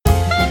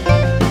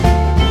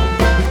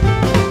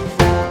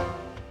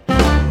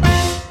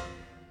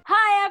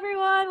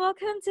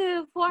welcome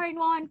to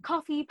 4-in-1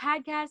 Coffee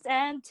Podcast.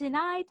 And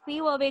tonight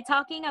we will be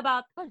talking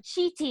about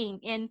cheating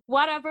in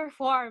whatever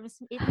forms.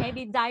 It may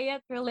be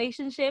diet,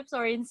 relationships,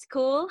 or in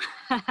school.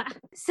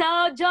 So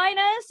join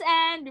us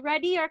and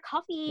ready your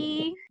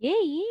coffee.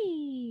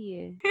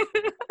 Yay!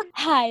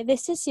 Hi,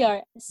 this is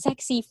your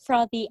sexy,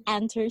 frothy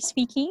Anter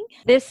speaking.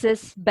 This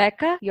is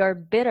Becca, your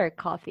bitter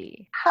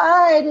coffee.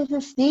 Hi, this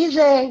is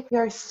DJ,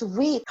 your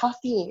sweet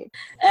coffee.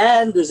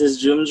 And this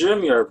is Jum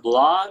Jum, your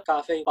blog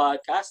coffee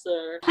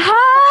podcaster.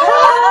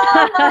 Hi!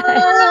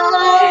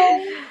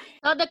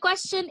 So the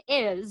question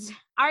is,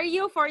 are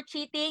you for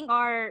cheating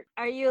or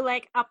are you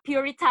like a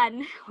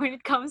Puritan when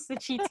it comes to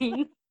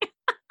cheating?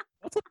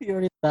 What's a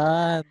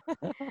Puritan?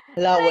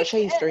 Hello, what's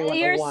history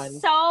You're 101?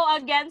 so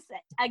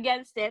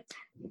against it.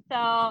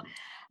 So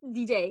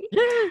DJ.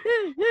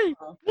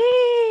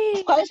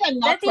 Of course, I'm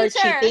not The for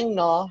teacher. cheating,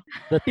 no.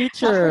 The Not for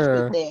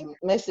teacher. cheating.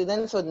 My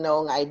students would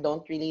know I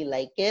don't really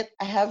like it.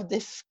 I have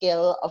this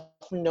skill of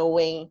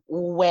knowing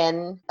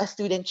when a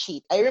student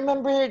cheats. I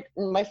remember in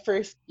my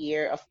first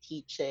year of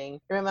teaching,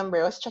 I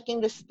was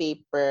checking this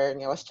paper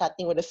and I was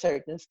chatting with a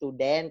certain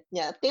student.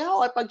 Yeah,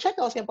 pag-check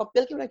ako sa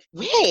papel, I'm like,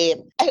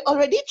 wait, I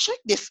already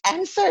checked these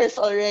answers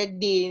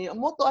already.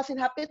 Moto as in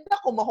hapit na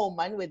ko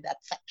mahuman with that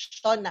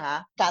section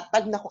ha.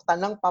 Katag na ko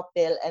tanang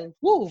papel and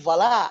whoo,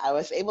 voila, I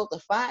was able to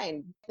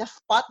find.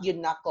 Na-spot yun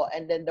na ko.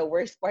 And then the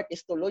worst part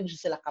is tulod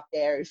sila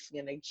ka-pairs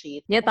nga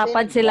nag-cheat. Yeah,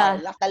 tapad sila.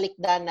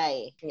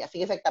 Kalikdanay.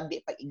 Sige sa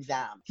tabi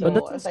pag-exam. But So,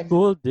 that's it's a like,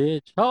 school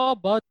ditch. How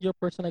about your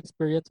personal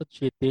experience of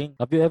cheating?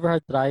 Have you ever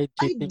tried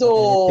I cheating don't.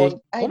 on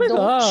anything? I Oh my don't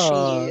God.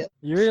 cheat.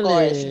 You Of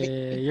course.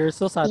 really? You're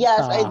so sad.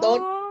 Yes, I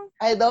don't. Oh.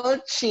 I don't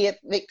cheat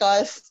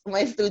because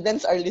my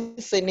students are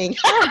listening.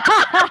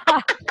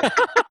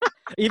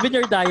 Even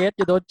your diet,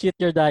 you don't cheat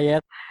your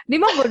diet.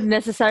 Di mo good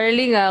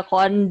necessarily nga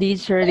kung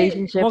this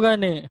relationship. Mo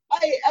gani.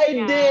 I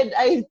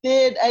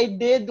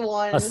did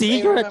once. See,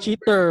 I you're a remember.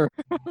 cheater.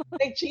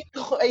 Nag-cheat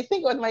ko, I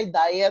think on my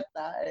diet,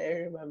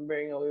 I remember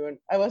nga,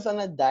 I was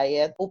on a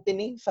diet,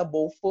 opening sa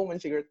Bofo,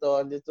 man siguro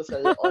to, dito sa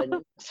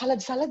Leon.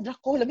 Salad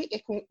rako, lamig,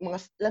 kung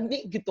mga,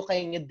 lamig, gito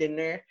kayo nga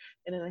dinner,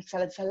 and then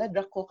salad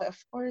rako, kaya of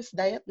course,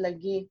 diet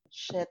lagi.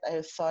 Shit,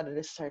 I saw the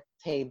dessert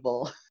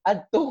table.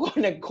 Adto ko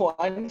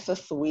nagkuhan sa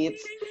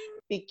sweets.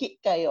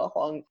 Piki kayo ako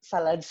ang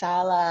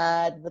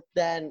salad, but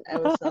then I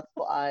was not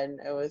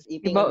kuan. I was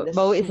eating the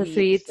Bawo is a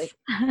sweets. sweets.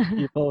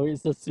 People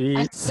is a As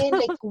sweets. in,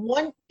 like,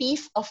 one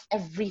piece of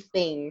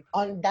everything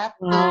on that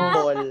Wow.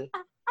 table.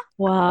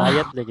 Wow.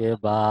 Diet lagi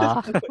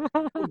ba?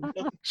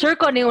 Sure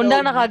ko, ni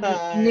undang No,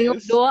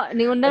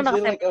 ni undang I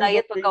feel like I'm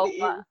diet hoping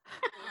pagkaupa.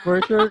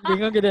 For sure,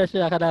 gingon gid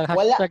siya kada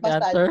Wala hashtag pa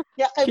sad. answer.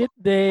 Yeah, kay, Cheat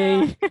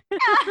day.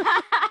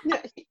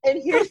 and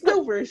here's the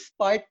worst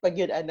part pag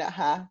yun, ana,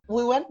 ha?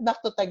 We went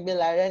back to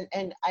Tagbilaran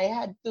and I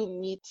had to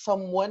meet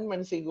someone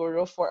man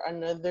siguro for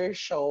another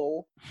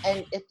show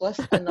and it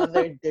was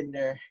another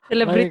dinner. My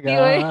Celebrity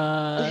oy.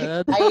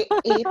 God. I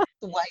ate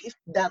twice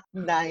that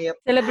night.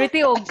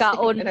 Celebrity o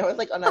kaon. And I was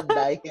like on a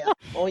diet.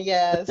 Oh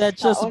yes.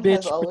 Pretentious kaon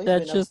bitch, has always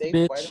pretentious been a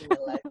big part bitch. of my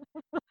life.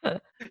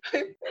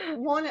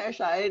 Muna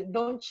siya, I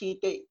don't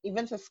cheat.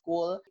 Even sa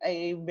school,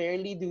 I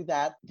barely do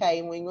that.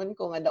 Kaya moingon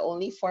ko nga the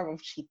only form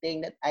of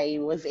cheating that I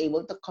was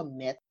able to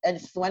commit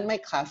is when my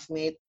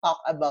classmates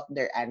talk about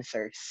their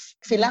answers.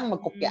 Silang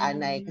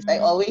magkopya-anay. Because I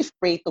always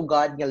pray to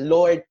God nga,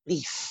 Lord,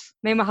 please.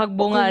 May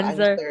mahagbong nga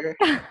answer.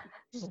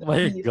 Oh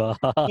my God.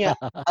 Yeah,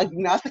 ag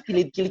nasa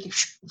kilid-kilid,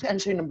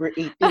 answer number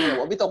 18.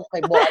 Wabit ako kay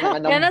Boa nga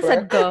number. Kaya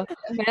nasad ko.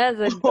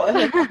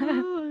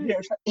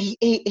 There's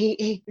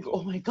A.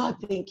 Oh my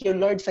God, thank you,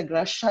 Lord, sa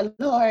grasya,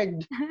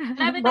 Lord.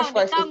 Sabi Of daw,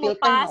 course, di ka I mo feel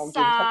pass pain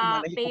sa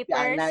sa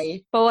papers.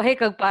 Pawahi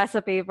kag pa sa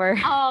paper.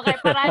 Oo, kay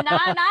para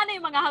na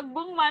yung mga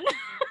hagbong man.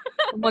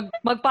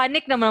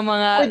 Magpanik naman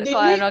mga Pwede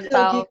kung ano lagi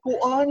tao. ko,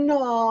 ano.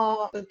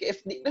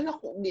 If di na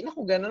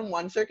ako ganun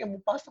mo answer, kaya mo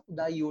pass ako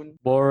dayon.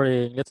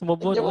 Boring. Let's move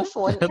on. There was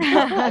one,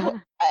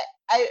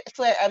 I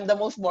swear, I'm the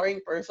most boring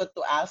person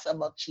to ask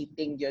about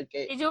cheating yun.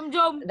 Si Kay,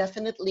 Jum.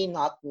 definitely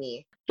not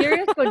me.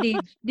 Curious ko,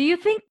 do you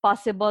think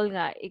possible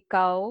nga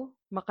ikaw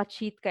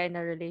maka-cheat ka in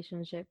a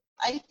relationship?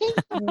 I think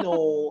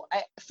no.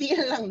 I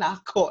feel lang na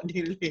ako,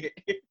 dili.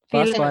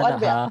 Fast Feel one What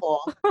na ha. ako?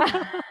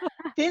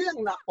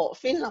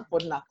 Feel lang po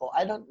na ako.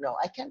 I don't know.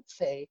 I can't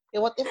say.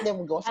 What if they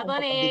go sa Ato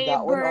ni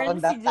pagkabigaon burn on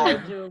si that time?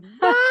 Jum.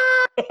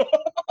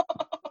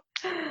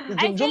 Si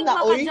I Jum think na,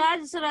 oy.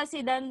 maka-judge ra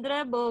si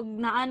Dandre bog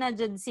naana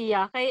jud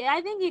siya. Kay I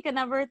think you can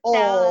never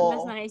tell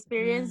unless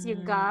na-experience you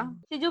ka.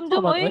 Si Jum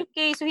Tama, oy,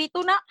 kay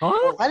suhito na. Huh?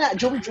 Oh, kana,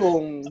 Jum,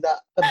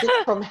 the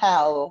bit from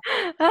hell.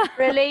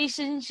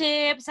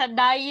 Relationship, sa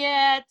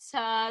diet,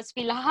 sa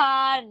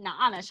eskwelahan,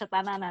 naana siya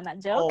tanan na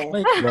joke. Oh, My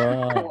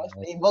I was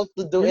God. able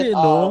to do Really, it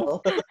no?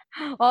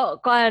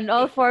 all.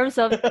 All forms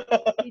of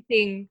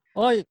cheating.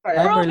 Oy,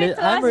 Prove it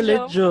to I'm us, Joe.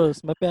 religious.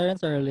 My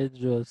parents are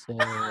religious. So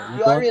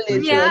You are don't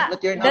religious, Yeah,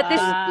 but you're that not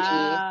is- guilty.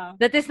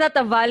 That is not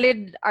a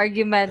valid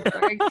argument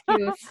or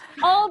excuse.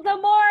 All the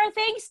more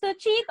things to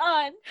cheat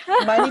on.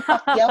 Manny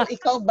Pacquiao,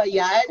 ikaw ba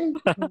yan?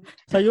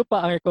 Sa'yo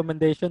pa ang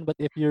recommendation, but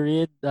if you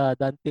read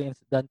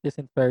Dante's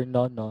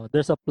Inferno, no?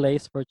 There's a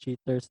place for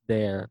cheaters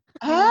there.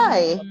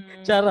 Hi!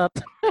 Charot.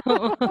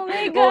 Oh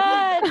my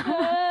God!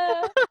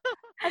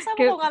 Asa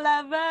mo kong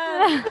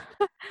kalaban?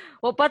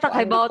 O pa ta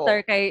kay Paano Bouter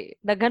kay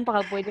daghan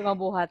pa ka pwede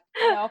mabuhat.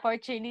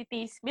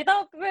 Opportunities.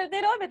 Bitaw,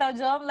 bitaw,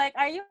 Jom, like,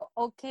 are you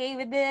okay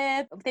with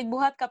it?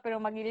 Tigbuhat ka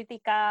pero magiliti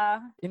ka.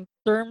 In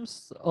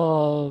terms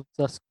of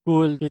sa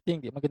school,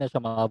 cheating, di man gina siya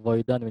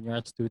ma-avoidan when you're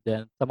a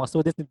student. Sa mga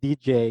students ni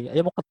DJ,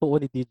 ayaw mo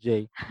katuon ni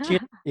DJ.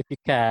 Cheat if you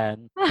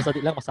can. Basta di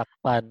lang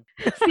masakpan.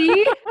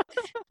 See?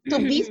 To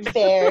be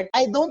fair,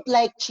 I don't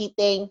like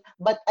cheating,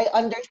 but I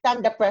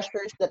understand the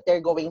pressures that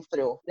they're going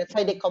through. That's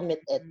why they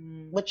commit it.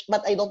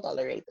 But I don't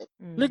tolerate it.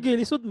 Lagi,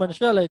 lisod man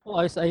siya. Like,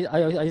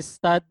 I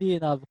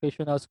study in a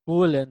vocational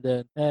school and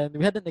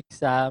we had an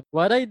exam.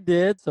 What I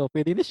did, so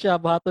pwede ni siya,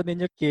 bahaton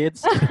ninyo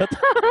kids.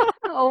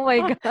 Oh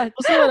my God.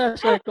 Gusto wala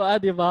siya ko,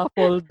 di ba,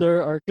 folder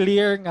or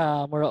clear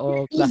nga, more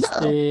o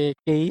plastic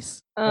case.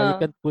 You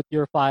can put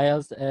your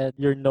files and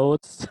your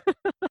notes.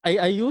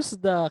 I use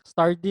the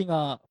sardine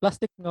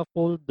plastic nga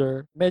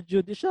folder. Medyo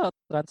di siya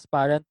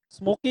transparent.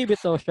 Smoky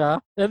bitaw siya.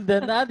 And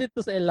then,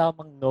 dito sa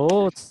ilamang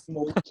notes.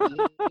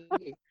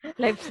 Smoky.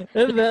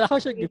 And then, ako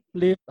siya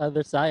gi-flip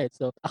other side.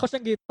 So, ako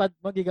siya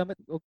magigamit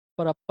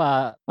para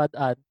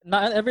padaan.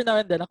 Every now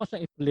and then, ako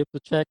siyang i-flip to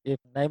check if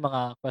na yung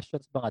mga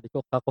questions ba nga di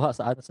ko kakuha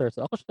sa answer.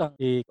 So, ako siyang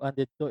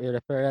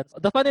i-reference.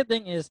 The funny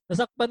thing is,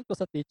 nasakpan ko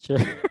sa teacher.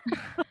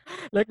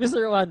 Like,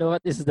 Mr. Wano,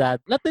 what is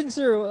that? Nothing,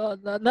 sir.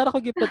 Nara ko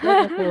gipad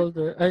ang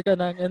folder. Ay,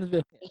 kanang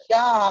envelope.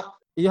 Yuck.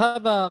 You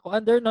have kung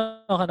under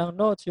kanang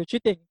notes, you're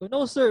cheating.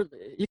 No, sir.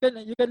 You can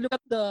look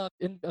at the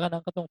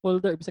kanang katong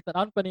folder. Bisag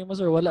tanawon pa nimo,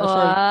 sir. Wala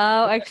siya. Wow,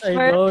 Wala siya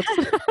expert. notes.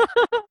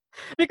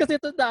 Because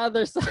it's on the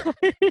other side.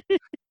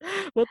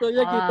 Buto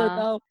niya kita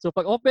now. So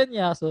pag open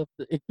niya, so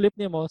i-flip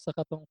niyo mo sa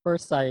katong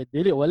first side.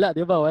 Dili wala,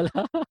 di ba? Wala.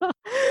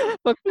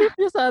 Pag flip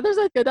niyo sa other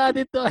side, kada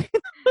dito ay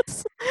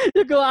notes.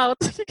 You go out.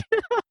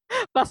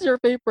 Pass your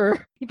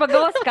paper.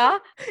 Ipagawas ka?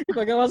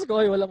 Ipagawas ko,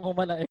 ay wala mo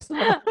man ang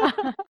extra.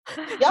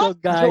 So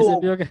Yuck, guys, Joe.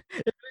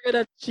 if you're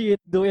gonna cheat,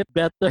 do it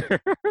better.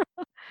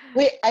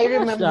 Wait, I Ano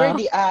remember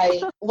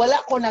siya? wala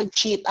ko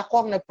nag-cheat.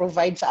 Ako ang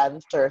nag-provide sa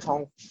answer sa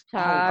akong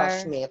Char.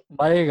 classmate.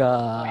 My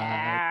God.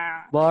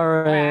 Wow.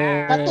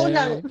 Boring. Kato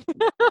nang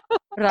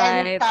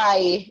Right.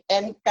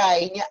 and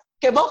Kai niya.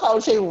 Kaya ba ka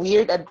say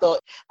weird adto?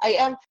 I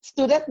am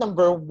student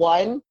number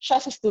 1,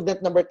 siya sa student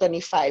number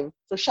 25.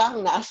 So siya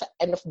ang nasa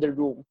end of the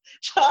room.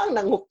 Siya ang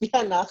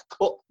nangupya na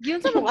ako.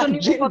 Yun sa mga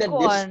Imagine the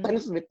pagkuhan.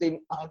 distance between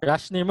us.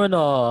 Crush ni mo,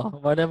 no?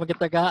 Muna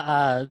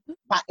magkitagaan.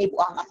 Paib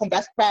ang akong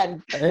best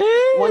friend. Eh!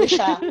 Wala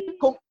siya.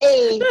 Kung A.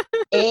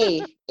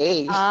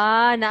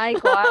 Naay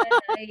ko.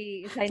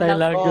 Naay sign Sign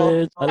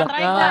language. language. Wala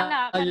Try ka.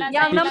 ka na.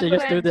 Yung Teaching your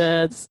number.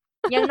 students.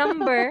 Yung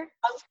number.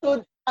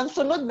 Ang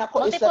sunod na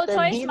ko is Multiple letter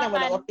choice B naman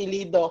naman. ang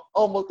apelido.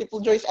 Multiple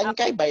choice. And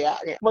kay baya.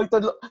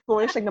 Magtulo. Kung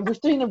siya number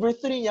 3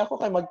 niya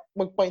ako kay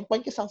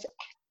mag-point kasi ang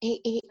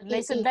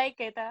Sunday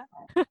kita.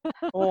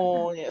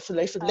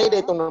 Sulay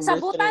dito number 3.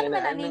 Sabutan man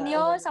na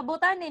ninyo,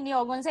 sabutan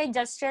ninyo kung say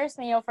gestures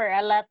niyo for a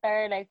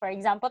letter, like for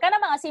example, kana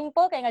mga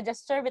simple kay nga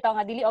gesture bitaw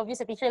nga dili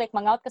obvious sa teacher, like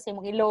mangout kasi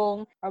mong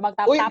ilong or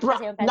magtap-tap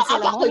kasi yung pencil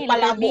mo Nakakakoy ni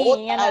letter B palabuot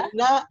nga na.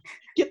 na.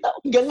 Kita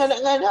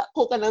nga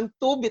ko kanang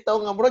 2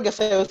 bitaw nga mura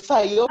gasayo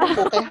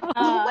ko kay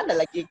lima na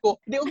lagi ko.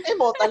 Di ug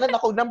mo tanan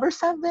ako number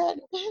 7.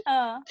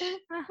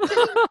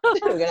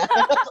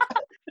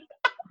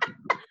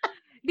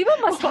 Di ba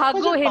mas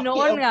hago Wala hinoon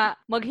paki- nga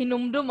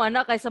maghinumdum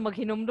ana kaysa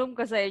maghinumdum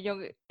ka sa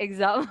inyong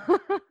exam?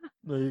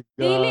 My God.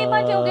 Dili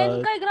man kayo ganun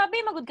kay grabe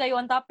magud kayo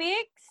on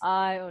topics.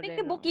 Ay, Think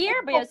ulit. book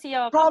year ba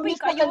siya? Promise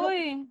Copy na kayo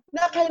eh.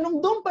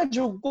 Nakainumdum pa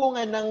jud ko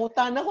nga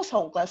nangutana ko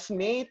sa akong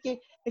classmate kay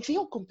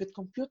nagsiyo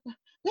compute na.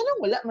 Ganun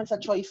wala man sa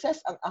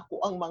choices ang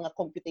mga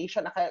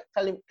computation.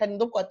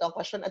 Kanindong ko ato ang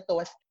question ato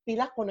was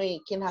pila ko noy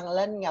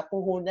kinahanglan nga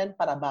puhunan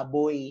para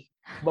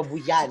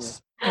babuyan.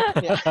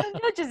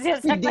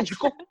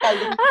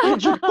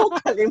 Hindi ko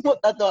kalimot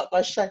ato ang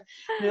question.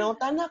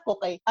 Nilutan ako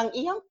kay ang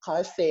iyang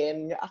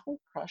cousin nga akong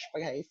crush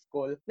pag high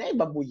school na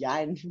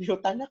babuyan.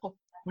 Nilutan ako,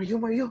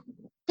 Mario,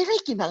 pero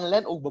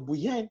kinahanglan og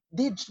babuyan.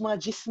 Did mga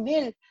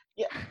gismil.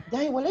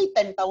 Dahil walay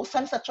 10,000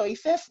 sa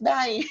choices,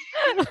 dahil.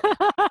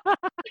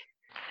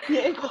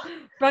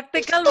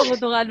 Practical mo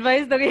itong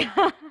advice na kaya.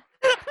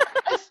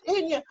 As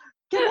in,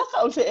 kaya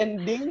ka sa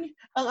ending,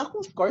 ang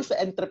akong score sa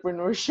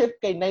entrepreneurship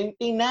kay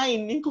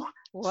 99.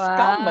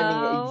 Scam ba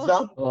niya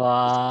exam?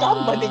 Scam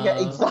ba niya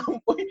exam?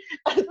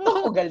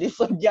 Ano ko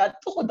galisod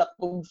yato ko na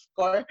kong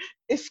score?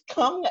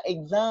 Scam nga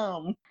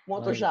exam.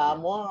 Moto siya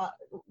mo.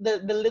 The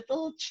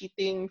little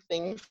cheating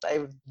things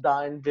I've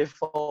done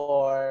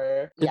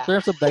before. In Yeah.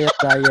 terms of diet,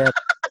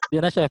 Di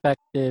na siya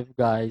effective,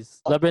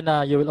 guys. Labi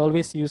na, you will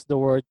always use the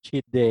word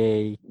cheat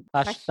day.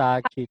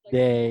 Hashtag cheat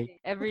day.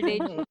 Everyday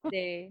Mhm. cheat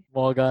day.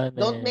 Mo Don't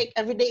gani. make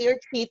everyday your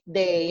cheat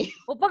day.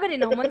 O pa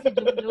ganin naman si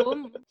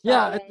Jum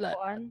Yeah, sa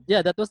kuan.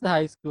 yeah, that was the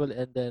high school.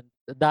 And then,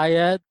 the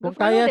diet, kung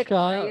Follow kaya the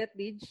siya, diet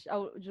Lidge,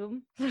 Jum.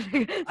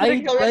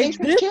 Your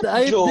relationship,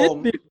 I did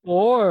Jom.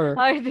 before.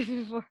 I did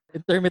before.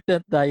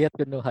 Intermittent diet,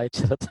 kunuhay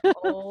chat.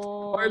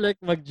 Or Oh.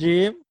 like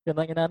mag-gym,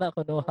 kanang inana,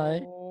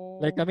 kunuhay.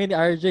 Like kami ni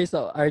RJ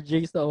sa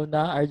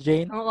una,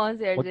 RJ, Oo,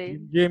 si RJ.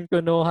 mag-gym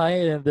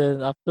kunuhay, and then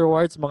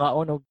afterwards, mga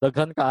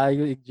daghan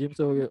kaayo i-gym.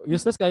 So,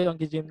 useless kayo ang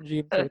gym.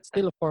 So, it's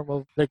still a form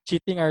of like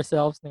cheating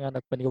ourselves nga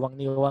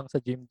nagpaniwang-niwang sa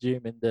gym,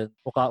 and then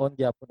mukaon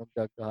gyapon og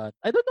daghan.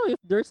 I don't know if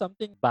there's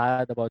something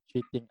bad about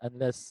cheating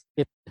unless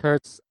it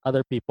hurts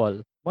other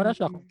people. Muna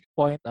siya akong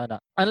point, ana.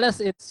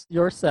 Unless it's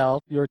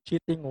yourself you're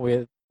cheating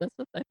with,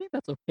 I think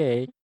that's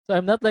okay. So,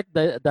 I'm not like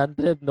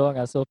Dandrev, no,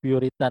 nga so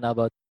puritan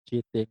about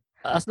cheating.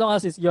 As long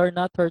as you're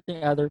not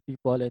hurting other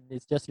people and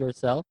it's just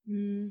yourself,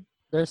 Mm.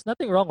 there's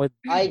nothing wrong with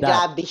Ay,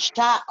 that. grabe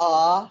siya,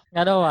 oh.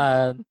 Nga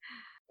naman.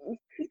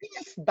 Cheating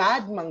is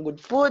bad, man.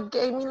 Good food.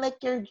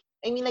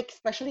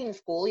 Especially in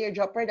school, you're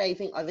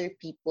jeopardizing other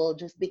people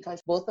just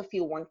because both of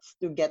you wants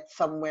to get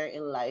somewhere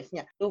in life.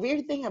 Yeah. The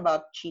weird thing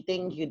about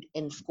cheating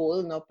in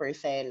school, no, per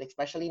se, like,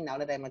 especially now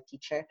that I'm a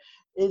teacher,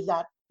 is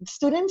that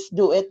students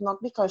do it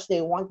not because they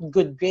want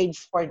good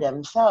grades for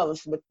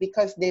themselves, but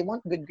because they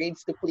want good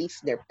grades to please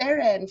their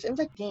parents. It's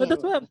like, But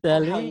that's damn, what I'm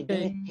that's not how you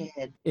telling. do it,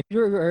 kid. If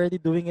you're already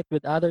doing it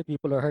with other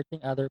people or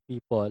hurting other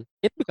people,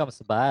 it becomes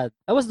bad.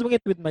 I was doing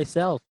it with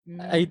myself.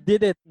 I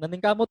did it.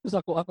 Naningkamot ko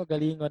sa kuang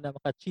kagalingon na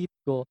maka-cheat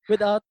ko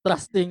without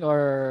trusting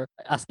or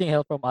asking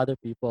help from other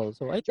people.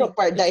 So I think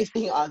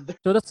Jeopardizing others.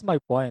 so that's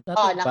my point. Nothing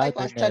bad in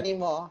Naki-question it. ni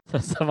mo.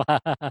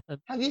 Samahan.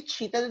 Have you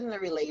cheated in a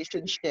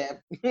relationship?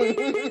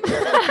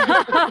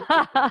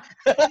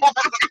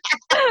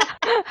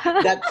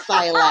 That's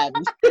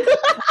silence.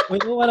 We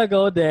don't want to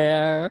go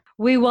there.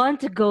 We want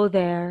to go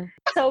there.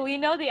 So we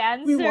know the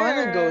answer. We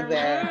wanna go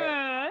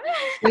there.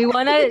 We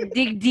want to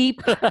dig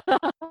deep.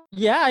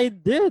 Yeah, I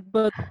did,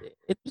 but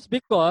it was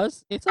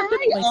because it's under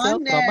Ay,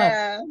 myself naman.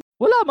 honest.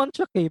 Wala man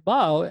siya kay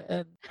Bao.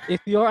 And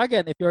if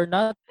you're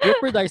not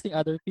jeopardizing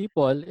other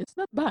people, it's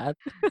not bad.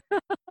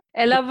 If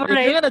you're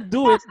Elaborate. gonna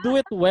do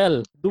it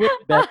well. Do it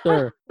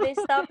better. This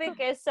topic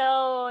is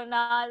so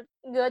not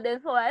good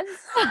influence.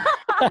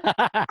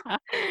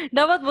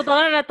 Dapat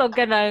butangan na to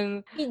ka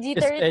ng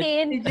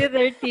PG-13.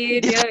 PG-13.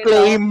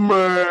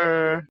 Disclaimer.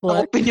 Ang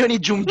What? opinion ni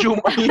Jum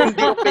ay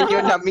hindi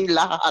opinion naming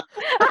lahat.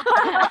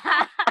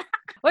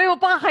 Uy,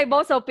 pa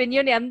kakaibaw sa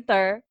opinion ni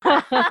Enter.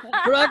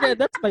 Pero again,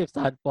 that's my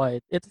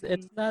standpoint. It's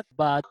not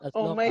bad as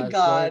Oh long my as you're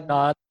God.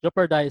 not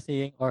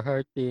jeopardizing or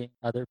hurting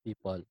other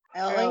people.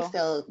 I always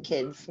tell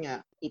kids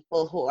nga,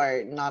 people who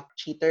are not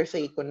cheaters, so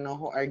you can know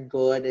who are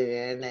good.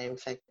 And I'm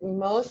like,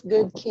 most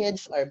good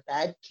kids are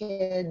bad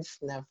kids,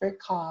 never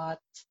caught.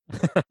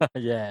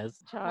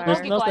 Yes. Char.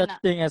 There's no Ikuan such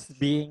na. thing as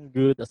being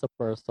good as a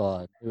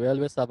person. We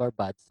always have our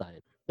bad side.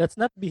 Let's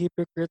not be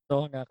hypocrite,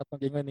 no? Nga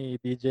katong ingon ni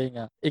DJ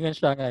nga. Ingon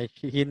siya nga,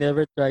 he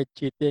never tried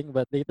cheating,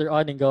 but later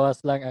on,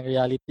 gawas lang ang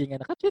reality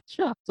nga, naka-cheat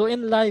siya. So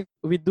in life,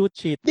 we do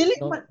cheat. Dili,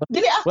 No? man- But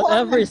dili ako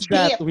whatever ang is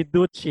that, nag-cheat. we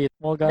do cheat.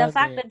 Mo The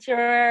fact gani. that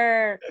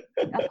you're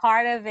a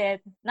part of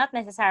it, not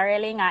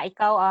necessarily nga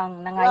ikaw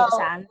ang nangayo Well,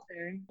 sa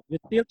answer. You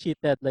still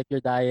cheated, like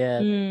your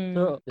diet.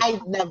 So,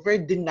 I never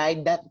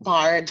denied that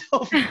part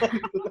of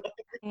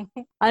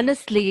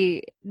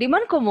Honestly, di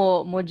man ko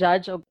mo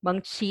judge o bang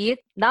cheat.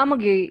 Na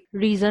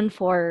reason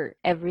for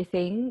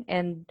everything,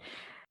 and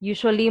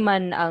usually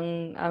man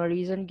ang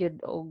reason good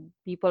og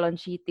people on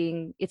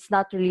cheating, it's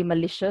not really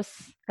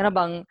malicious. Kana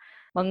bang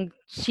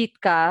cheat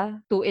ka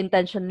to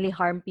intentionally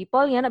harm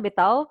people, yan na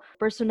bitaw.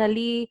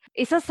 Personally,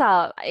 isa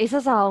sa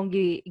akong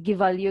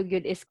gi-value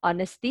good is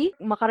honesty.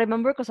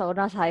 Maka-remember ko sa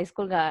una sa high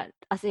school nga,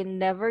 as in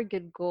never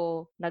good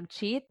ko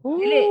nag-cheat.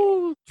 Dili,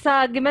 ooh,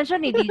 sa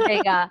gimension ni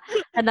DJ nga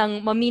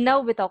kanang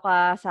maminaw bitaw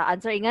ka sa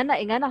answer, ingana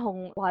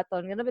akong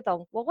buhaton ngano bitaw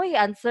wa ko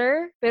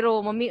i-answer pero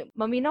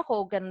maminaw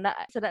ko og na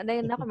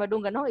ako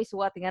madung ganaw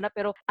isuwat ingana,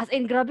 pero as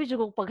in grabe jud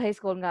ko pag high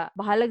school nga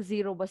bahalag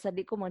zero basta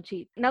di ko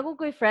mag-cheat. Nago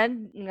ko'y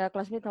friend nga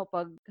classmate ako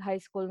pag high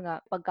school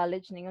nga pag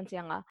college ningon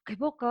siya nga kay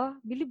ka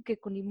believe kay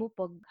ko nimo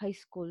pag high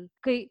school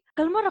kay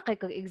kalma ra kay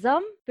kag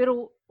exam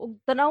pero og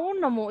tanawon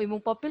na mo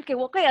imong papel kay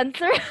wa kay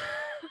answer.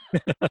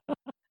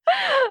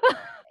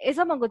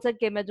 Isa man gud sad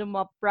kay medyo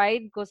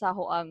ma-pride ko sa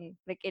ako ang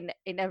like in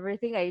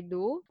everything I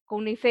do.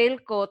 Kung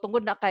ni-fail ko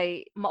tungod na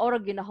kay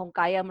maorag yun akong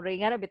kaya mo rin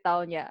nga na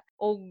bitaw niya.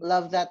 Og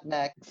love that,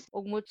 Bex.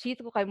 mo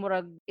cheat ko kay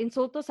murag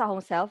insulto sa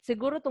akong self.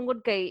 Siguro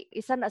tungod kay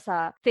isa na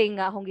sa thing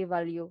nga akong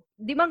gi-value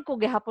di man ko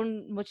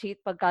gihapon mo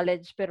cheat pag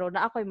college, pero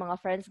na ako yung mga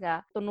friends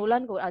nga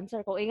tunulan ko answer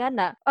ko inga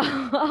na.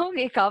 Ako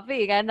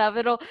gi-copy inga na,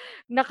 pero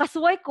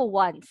nakasuway ko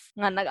once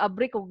nga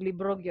nag-abri kog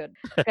libro gyud.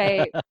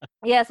 Kay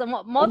yes,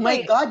 mo Oh my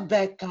to God,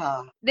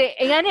 Becca. di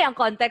inga ni ang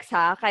context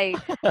ha kay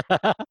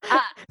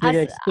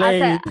Sige,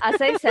 explain.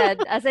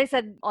 as I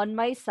said on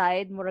my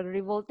side, murag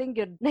revolting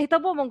gyud.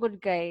 Nahitabo man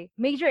gud kay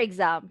major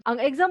exam.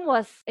 Ang exam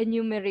was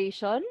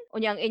enumeration.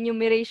 Unya ang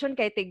enumeration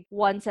kay tig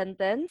one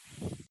sentence.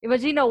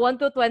 Imagine na 1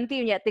 to 20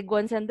 unya tig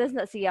one sentence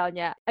na siya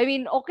niya. I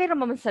mean, okay ra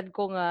man sad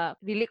ko nga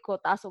dili ko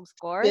taas og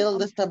score. Spill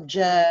the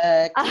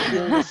subject.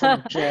 Spill the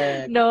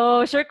subject.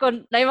 No, sure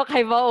kon nay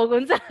makahibao og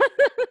unsa.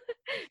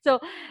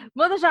 So,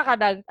 mo to siya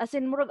kadang as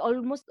in murag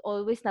almost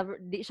always never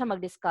di siya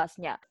mag-discuss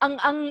niya.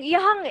 Ang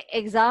iyahang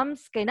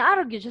exams kay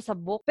naarag yun siya sa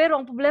book, pero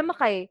ang problema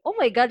kay oh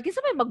my god,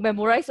 kinsa may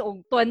mag-memorize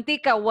og 20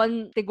 ka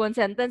tig one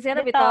sentence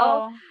yan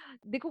bitaw.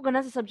 Di ko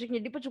ganahan sa subject niya,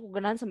 di pa ko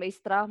ganahan sa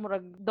maestra,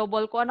 murag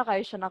double ko ana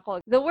kayo siya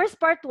nako. The worst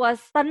part was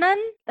tanan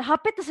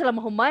hapit na sila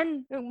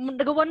mahuman.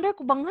 Nag-wonder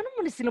ko bang ano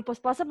man sila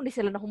paspasa man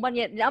sila nahuman.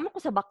 Amo ko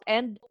sa back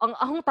end. Ang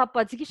ahong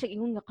tapad sige siya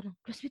ingon nga kanang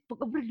classmate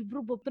pag abri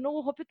libro ba tanaw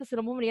hapit na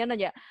sila mahuman yan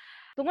niya.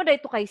 Tungod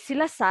dito kay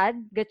sila sad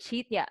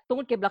ga-cheat niya.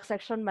 Tungod kay black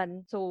section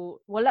man.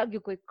 So wala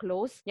gyud koy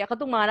close. Ya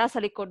katong mga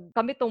nasa likod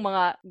kami tong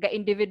mga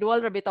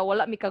ga-individual ra bitaw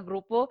wala mi ka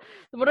grupo.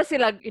 Sumura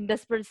sila in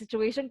desperate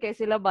situation kay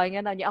sila ba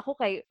nga na niya ako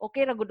kay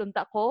okay ra gud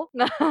unta ko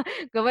nga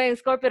gamay ang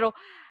score pero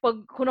pag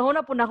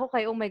hunahuna po na ako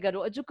kay oh my god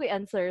adyo ko'y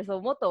answer so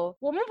mo to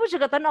mo po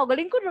siya katanaw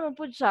galing ko naman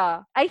po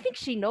siya. I think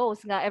she knows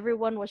nga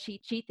everyone was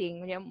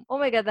cheating. Oh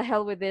my god, the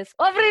hell with this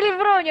really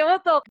bro niya mo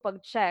to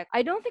pag check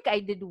I don't think I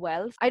did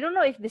well. I don't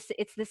know if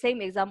it's the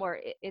same exam or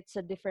it's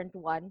a different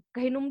one.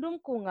 Kahinumdum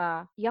ko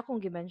nga iya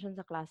kong gi-mention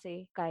sa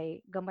klase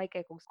kay gamay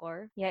kay kong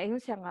score niya ingon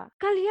siya nga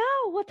Kalya,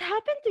 what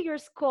happened to your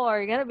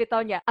score nga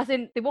bitaw niya as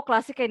in tibo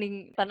klase kay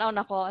ning tanaw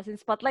nako as in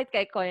spotlight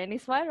kay ko ni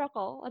smile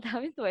ako what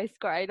happened to my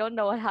score? I don't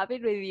know what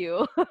happened with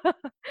you.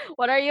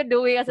 What are you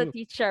doing as a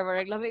teacher?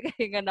 Marag lami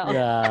kayo nga na.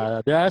 Yeah,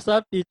 there are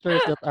some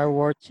teachers that are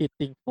worth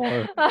cheating for.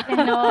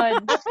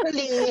 Ganon.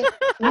 Actually,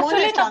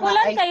 Actually, siya nga,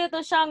 tapulan I kayo to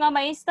siya nga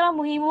maestra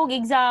muhimog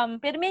exam.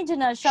 Pero medyo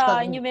na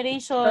siya,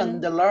 enumeration.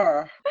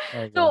 Handler.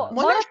 My So, God.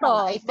 Muna mora siya nga, to.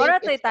 I think Mora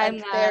to it's yung time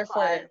nga unfair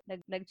for-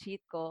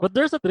 nag-cheat ko. But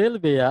there's a thrill,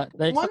 Bea.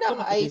 Like, Muna sakto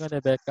nga, na sabi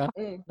ni Becca.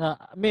 Mm. Na,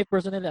 me,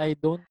 personally, I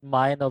don't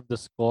mind of the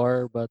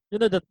score, but you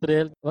know the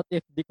thrill? What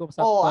if di ko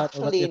masaktan? Oh, Or what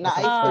actually, if na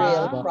I masaktan,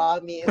 thrill, diba?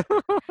 promise.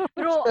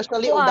 Pero,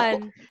 Especially,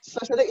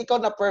 especially ikaw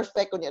na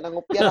perfect, kunya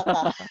nangupira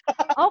ka.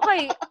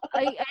 okay,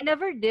 I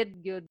never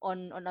did good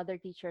on other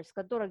teachers.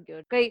 Kadto ra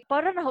gyud. Kay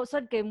para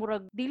nahusad kay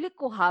murag dili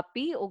ko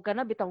happy o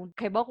kana bitaw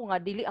kay ba ko nga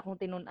dili akong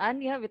tinun-an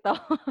ya bitaw.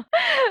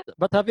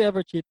 But have you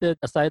ever cheated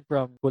aside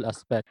from cool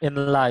aspect in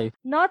life?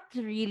 Not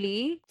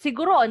really.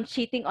 Siguro on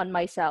cheating on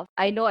myself.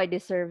 I know I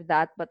deserve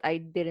that but I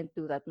didn't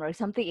do that. Murag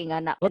something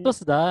ingana. What was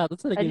that?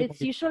 What's the And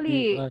it's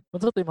usually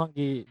What's the imong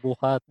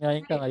gibuhat?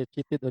 Ngayon ka nga you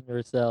cheated on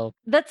yourself.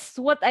 that's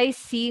what I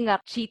see nga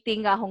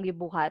cheating nga akong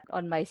gibuhat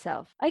on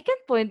myself. I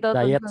can't point out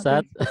on Diet something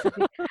sad?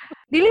 specific.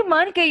 Dili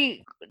man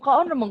kay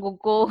kaon ra man gud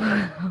ko.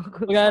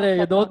 Magari,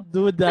 you don't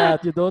do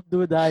that. You don't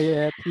do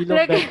diet. Hilong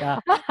Like- Becca.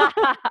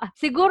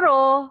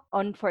 Siguro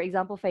on for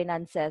example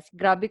finances,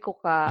 grabe ko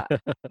ka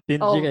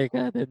Stingy Oh. kay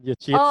ka, then you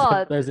cheat Oh.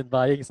 sometimes in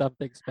buying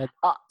something expensive.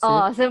 so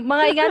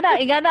mga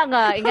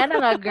ingana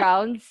nga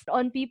grounds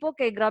on people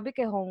kay grabe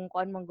kay hong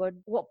kuan man god.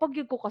 Wa pag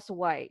yun ko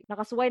kasuway.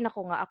 Nakasuway na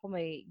ko nga ako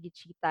may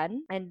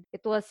gicheatan and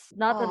it was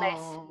not a nice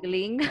Oh.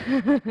 feeling.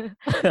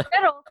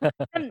 Pero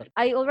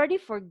I already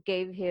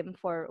forgave him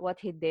for what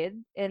he did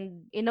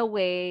and in a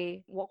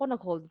way wa ko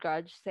nag-hold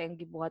grudge sa iyang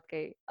gibuhat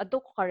kay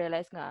adto ko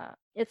ka-realize nga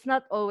it's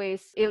not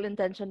always ill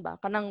intention ba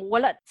kanang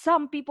wala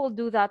some people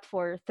do that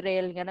for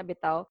thrill nga na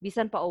bitaw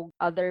bisan pa og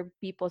other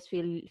people's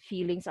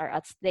feelings are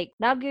at stake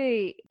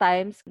nagi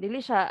times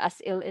dili siya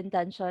as ill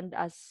intentioned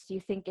as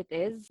you think it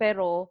is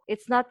pero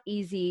it's not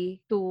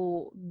easy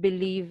to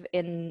believe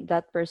in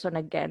that person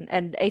again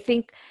and I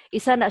think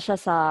isa na siya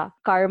sa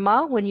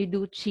karma when you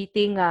do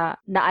cheating nga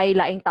naay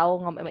laing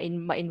tao nga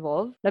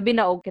ma-involve labi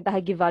na og kita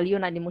gi-value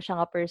na nimo siya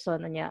nga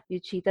person nya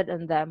you cheated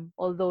on them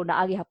although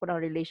naagi hapon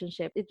ang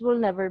relationship it will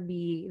never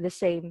be the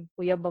same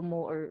kuya ba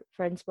mo or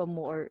friends ba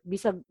mo or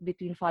bisag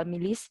between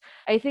families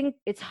I think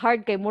it's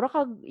hard kay mura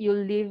kag you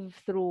live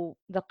through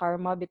the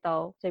karma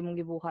bitaw sa imong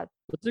gibuhat.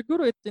 But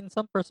siguro it's in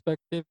some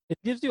perspective, it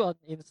gives you an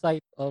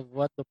insight of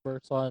what the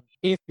person,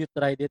 if you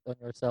tried it on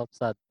yourself,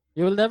 sad.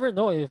 You will never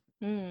know if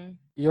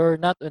you're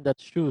not in that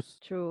shoes.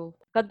 True.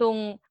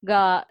 Kadong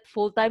ga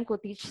full-time ko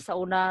teach sa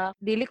una,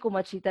 dili ko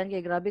ma-cheatan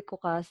kay grabe ko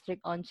ka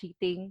strict on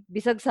cheating.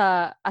 Bisag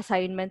sa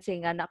assignments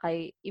nga na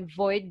kay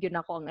i-void yun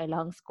ako ang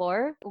ilang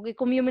score. Ug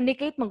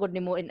i-communicate man gud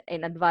nimo in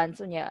advance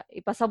unya.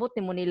 Ipasabot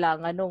nimo nila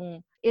nganong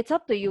it's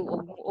up to you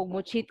og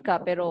mo cheat ka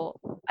pero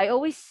I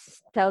always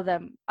tell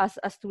them as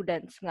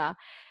students nga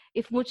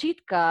if mo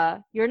cheat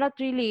ka, you're not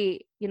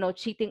really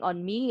cheating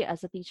on me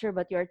as a teacher,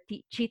 but you're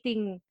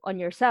cheating on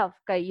yourself.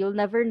 Kay you'll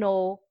never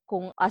know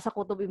kung asa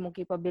ko to imong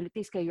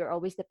capabilities, kay you're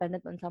always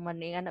dependent on someone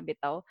nga na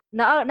bitaw.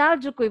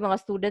 Naadyo ko yung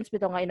mga students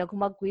bitaw nga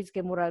inagkumag-quiz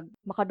kay murag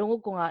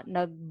makadungog ko nga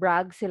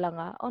nag-brag sila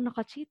nga, oh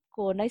naka-cheat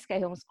ko, nice kay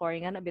yung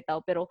scoring nga na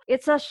bitaw. Pero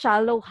it's a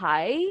shallow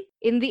high.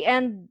 In the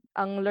end,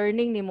 ang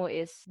learning nimo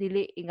is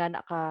dili nga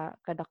na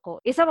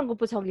kadako. Isa man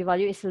gupod sa akong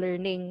value is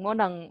learning mo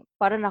nang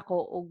para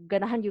nako og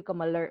ganahan yung ka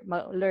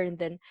ma-learn,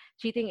 then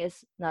cheating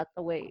is not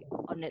a way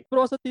on it.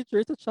 Pero as a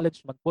teacher, it's a challenge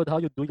man po how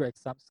you do your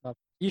exams nga.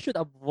 You should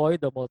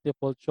avoid the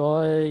multiple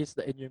choice,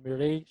 the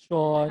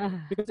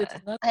enumeration, because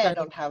it's not I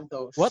don't have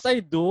those. What I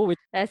do with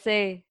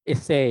Essay.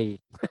 essay.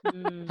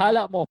 Mm.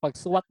 Hala mo, pag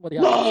suwat mo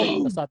diya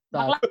sa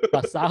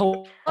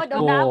basaho Oh,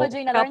 daw na ba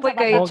dyan na learn Kapoy sa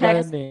kayo, bata?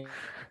 checks.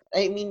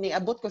 I mean,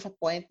 abot ko sa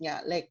point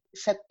nga, like,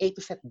 set A to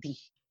set D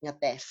nga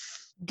test.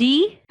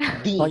 D?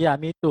 D. Oh yeah,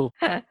 me too.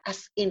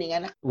 As in,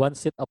 nga, One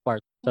seat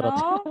apart. Charot.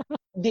 No?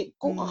 di,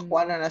 kung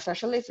ako,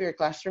 especially if your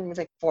classroom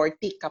is like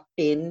 40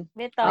 kapin,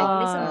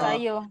 Bitaw, listen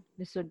kayo.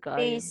 Lisod ka.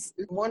 Please.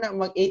 mo na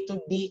mag A to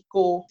D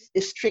ko,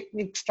 strict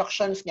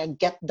instructions nga,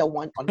 get the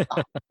one on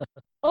top.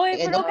 Oy,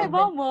 I pero don't kay even-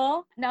 ba mo,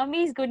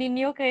 na-amaze ko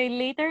ninyo kay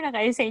later na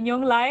kayo sa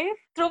inyong life.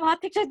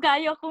 Traumatic siya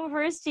kayo akong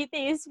first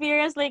cheating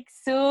experience, like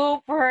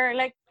super,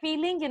 like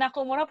feeling,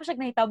 ginako mura pa siya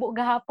nahitabo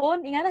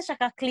gahapon. Inga na siya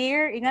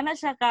ka-clear, inga na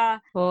siya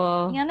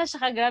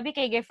ka-grabe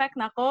kay effect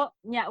nako.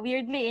 Yeah,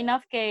 weirdly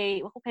enough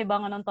kay, ako kay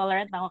bangon ng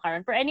tolerant na ako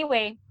karon. Pero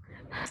anyway,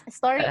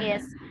 story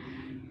is,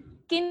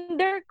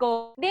 kinder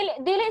ko, dili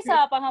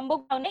sa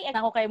panghambog ang naiyak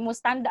ako kay mo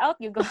stand out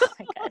you go. Oh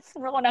my God,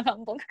 mura ko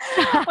nanghambog.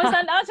 Mo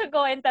stand out siya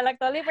ko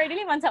intellectually, pero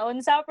dili man sa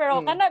unsa, pero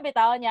kana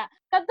bitaw niya.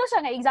 Kadto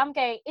siya nga exam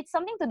kay it's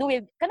something to do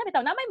with kana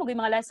bitaw na may mo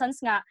mga lessons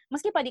nga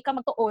maski pa di ka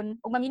magtuon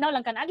ug maminaw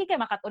lang ka agi kay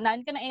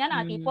makatunan kana inga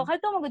na tipo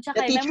kadto magud siya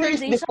The kay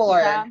teachers memorization before.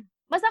 siya.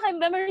 Basta kay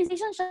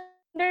memorization siya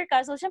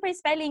ka. So, syempre,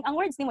 spelling, ang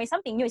words nimo is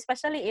something new,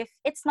 especially if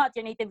it's not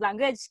your native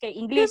language, kay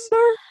English.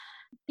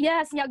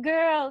 Yes, yeah,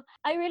 girl.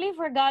 I really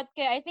forgot.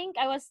 I think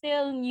I was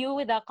still new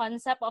with the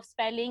concept of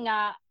spelling.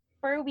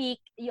 Per week,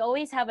 you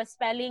always have a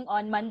spelling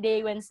on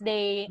Monday,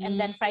 Wednesday, and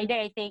then Friday,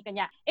 I think. And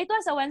yeah, it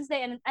was a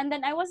Wednesday, and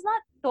then I was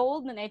not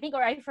told, and I think,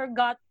 or I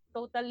forgot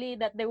totally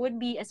that there would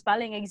be a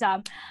spelling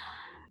exam.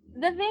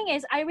 The thing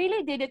is, I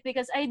really did it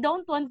because I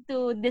don't want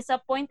to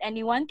disappoint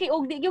anyone. Kay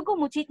og di gyud ko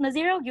mo cheat na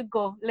zero gyud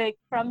ko, like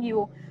from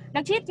you.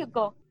 Nag-cheat gyud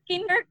ko.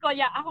 Kinder ko,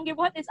 yeah, akong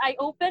gibuhat is I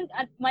opened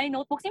at my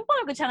notebook. Simple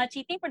lang siya nga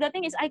cheating, but the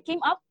thing is, I came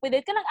up with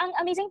it. Kanang ang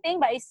amazing thing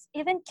ba is,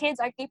 even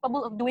kids are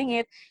capable of doing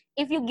it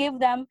if you give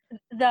them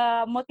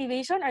the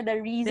motivation or the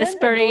reason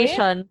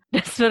Desperation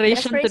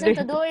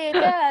to do it.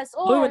 Yes.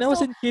 So when I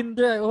was in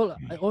kinder,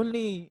 I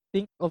only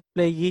think of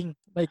playing.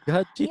 My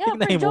God, cheating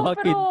na pero yung mga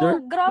kinder.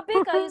 grabe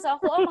kayo sa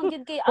ako. Amang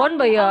yun kay... Kuan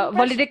ba ya? ang pressure-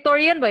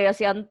 Valedictorian ba ya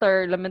si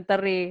Anter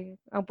Elementary?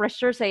 Ang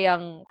pressure sa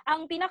yang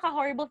ang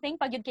pinaka-horrible thing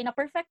pag yun kay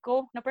na-perfect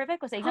ko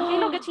sa exam.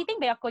 Kaya ga-cheating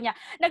ba ako niya?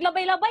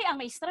 Naglabay-labay ang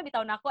maestra,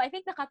 bitaw na ako. I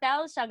think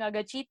naka-tell siya nga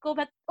ga-cheat ko.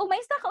 But,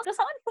 maestra ka,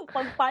 saan yung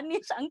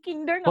pag-punish ang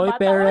kinder nga Hoy bata?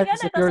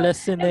 parents, if you're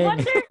listening,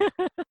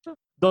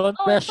 don't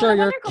pressure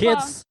your wonder ko ba?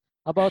 kids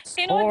about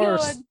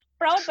scores.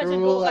 Proud pa siya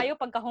True. ko kayo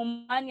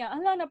pagkahuman nga.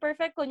 Ala,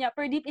 na-perfect ko niya.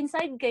 Per deep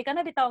inside kay,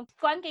 kana bitaw,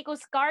 kuan kay ko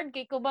scarred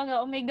kay ko ba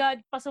nga, oh my God,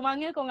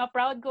 pasumangil ko nga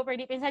proud ko, per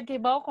deep inside kay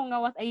bawo ko nga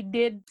what I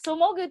did. So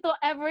mo gito,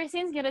 ever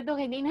since gito,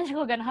 hindi na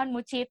siya ko ganahan mo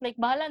cheat. Like,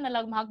 bahala na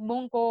lang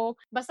mahagbong ko.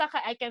 Basta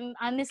I can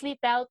honestly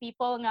tell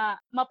people nga,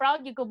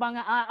 ma-proud yun ko ba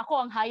nga,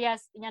 ako ang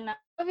highest. Yan na.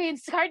 I mean,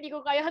 scarred yun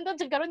ko kayo. Hantod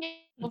siya karon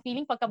yung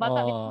feeling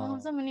pagkabata.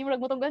 Sa manimurag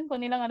mutugan ko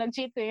nila nga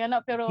nag-cheat ko. Yan na,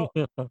 pero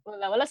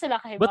wala sila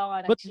kahibaw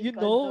nga But nag-cheat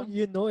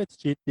you know it's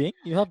cheating.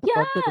 You have the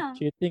concept of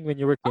cheating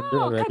when you were kinder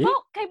already.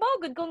 Kay baw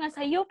good ko nga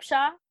sayop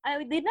siya.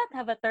 I did not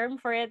have a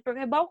term for it. Pero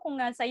kay baw ko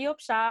nga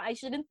sayop siya, I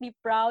shouldn't be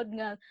proud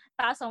nga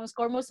taas ang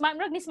score mo.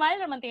 Smile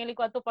naman tingali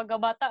ko ato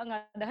pagkabata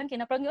nga dahan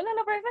kinaproud nga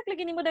na perfect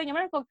lagi nimo daw niya.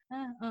 Marag ko,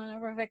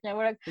 na perfect niya.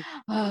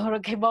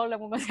 Marag kay baw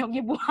lang mo mas yung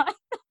gibuhat.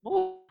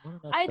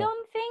 I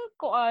don't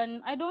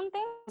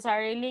think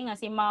sarili nga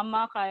si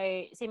mama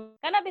kay si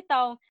kana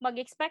bitaw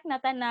mag-expect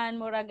na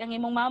tanan murag ang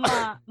imong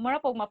mama mura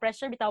pog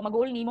ma-pressure bitaw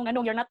mag-uul nimo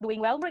nganong you're not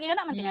doing well murag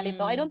ina man tingali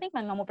to. I don't think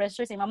man nga mo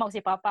pressure si mama o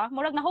si papa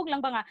murag nahog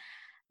lang ba nga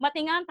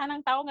matingan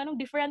tanang tao nganong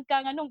different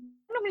ka nganong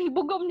ano man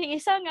hibugom ni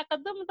isa nga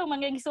kadto tong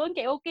mga igsoon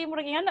kay okay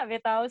murag ina na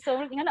bitaw so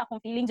murag ina akong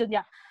feeling jud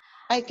ya.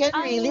 I can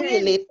Ang really weird.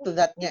 relate to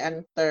that nga,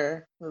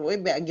 Anter. Luoy,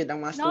 ba yun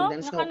ang mga No?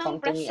 students Nga no kanang come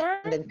to me pressure?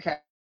 and then cry.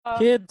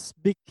 Kids,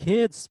 big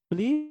kids,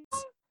 please.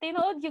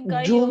 Tinuod yung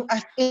kayo. June,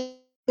 as in,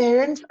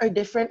 parents are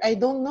different. I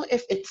don't know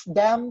if it's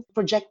them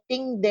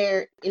projecting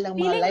their ilang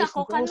mga Feeling life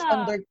ako goals kana. on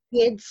their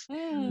kids.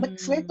 Mm. But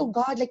swear to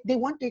God, like they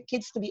want their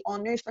kids to be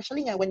honored,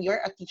 especially nga when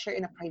you're a teacher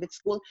in a private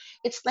school.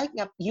 It's like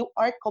nga, you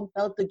are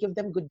compelled to give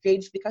them good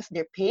grades because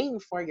they're paying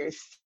for your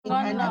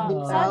Nga na.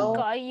 Sad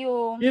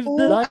kayo. Give Oh,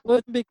 the life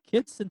with big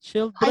kids and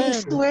children. I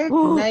swear,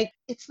 like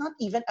it's not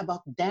even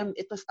about them.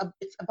 It's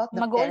about the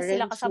Mag-uol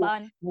sila parents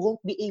kasabaan. who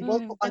won't be able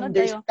to Tinod kayo.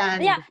 understand.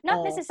 Yeah,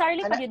 not Oh,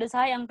 necessarily pag yun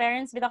sa ang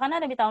parents, bitaw ka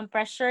na bitaw ang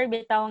pressure,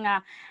 bitaw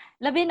nga,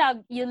 labi na,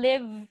 you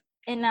live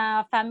in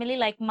a family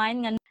like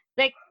mine, nga,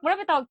 Like, mura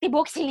bitaw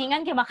tibok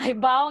silingan kay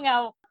makaibaw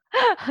nga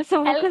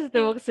Sa mga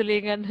sa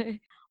silingan.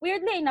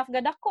 weirdly enough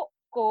gadako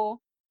ko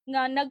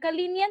nga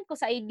nagkalinyan ko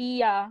sa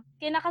idea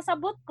kay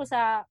nakasabot ko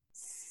sa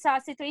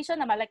situation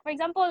naman, like for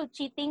example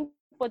cheating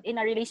pud in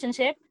a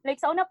relationship, like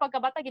sa una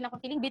pagkabata gina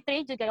akong feeling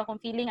betrayed jud kay akong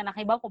feeling nga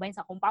nakahibaw ko bahin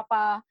sa akong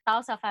papa tao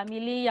sa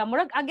family ya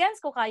murag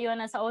against ko kayo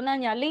na sa una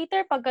niya.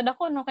 Later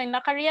pagkadako no kay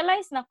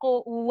naka-realize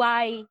nako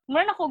why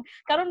murag nako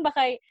karon ba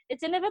kay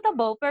it's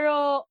inevitable,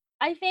 pero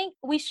I think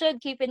we should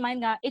keep in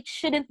mind nga it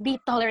shouldn't be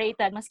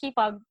tolerated maski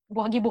pag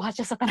buhagi-buhat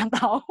siya sa tanang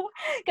tao.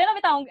 Kaya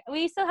bitaw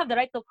we still have the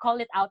right to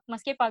call it out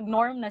maski pag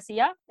norm na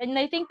siya. And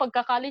I think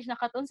pagka-college na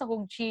katon sa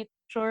kog cheat,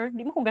 sure,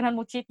 di mo kung ganahan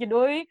mo cheat yun,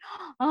 oy.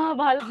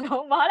 Bahala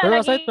Pero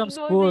lagi aside from go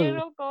school,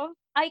 zero ko.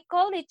 I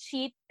call it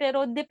cheat,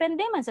 pero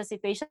depende man sa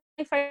situation.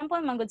 For example,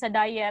 manggod sa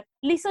diet,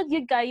 lisod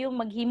yun kayo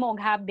maghimo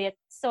og habit.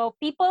 So,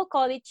 people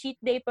call it cheat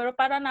day, pero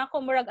para na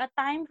ako, murag a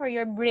time for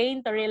your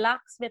brain to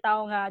relax.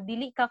 Bitaw nga,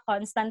 dili ka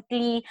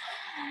constantly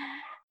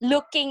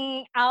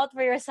looking out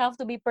for yourself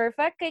to be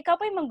perfect. Kay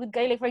kapoy manggod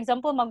kayo. Like, for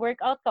example,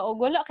 mag-workout ka o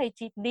wala kay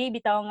cheat day,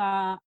 bitaw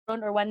nga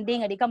or one day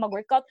nga di ka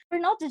mag-workout.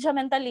 Burn out siya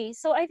mentally.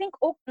 So, I think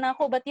okay na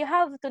ako, but you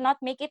have to not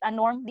make it a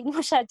norm. Di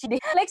mo siya cheat day.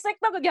 Like, strict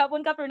na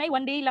magyapon ka, pero na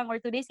one day lang or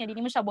 2 days nga, di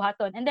mo siya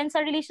buhaton. And then,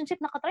 sa relationship,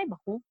 nakatry ba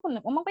ko?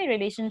 Umang pa yung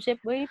relationship,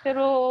 boy.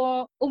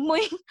 Pero,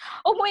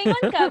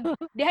 umuingon ka.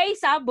 Dihay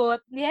sabot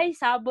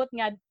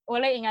nga,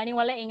 wala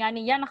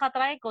ingani. Yan,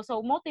 nakatry ko.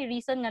 So, multi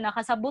reason nga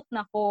nakasabot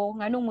na ko,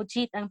 nga nung mo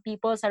cheat ang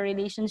people sa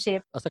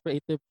relationship. as a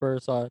creative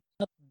person,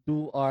 not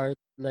do art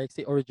like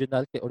say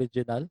original kay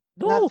original.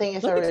 No, Nothing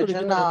is nothing's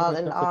original anymore in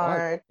in terms of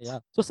art. art. Yeah.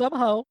 So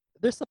somehow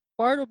there's a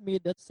part of me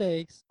that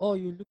says, "Oh,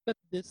 you look at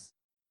this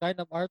kind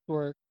of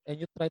artwork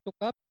and you try to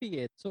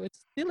copy it." So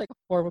it's still like a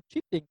form of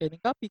cheating. Kaya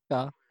copy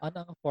ka,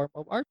 anang form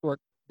of artwork.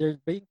 They're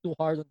being too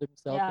hard on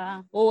themselves.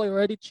 Yeah. Oh, I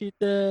already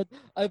cheated.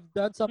 I've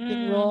done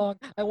something wrong.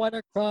 I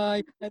wanna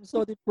cry. I'm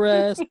so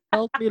depressed.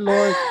 Help me,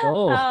 Lord.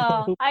 No,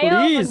 Oh, ayaw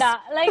mo please. na.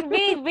 Like,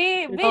 be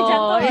It's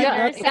gentle on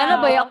not Ikana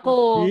ba yourself. ako?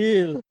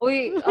 Feel. Uy,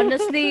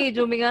 honestly,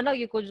 Jumi nga na,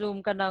 ko Jum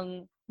ka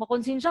ng,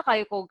 makonsensya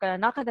kayo ko, ka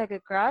na kay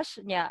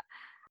crush niya.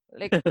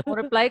 Like, mo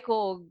reply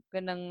ko,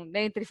 kanang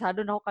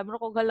nainteresado na ako, kamera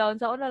ko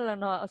galawon sa una lang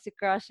na si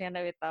crush niya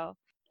na bitaw.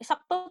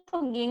 Sakto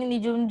tong ging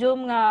ni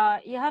Jumjum nga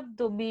you have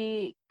to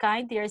be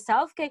kind to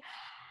yourself kay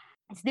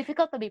it's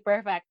difficult to be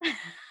perfect.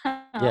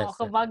 Yes,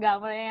 O kumbaga,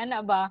 yan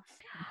na ba?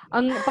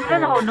 Ang para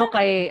na no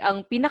kay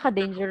ang pinaka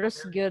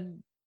dangerous good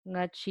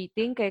nga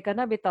cheating kay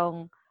kana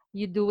bitong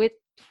you do it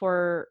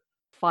for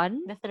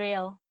fun. The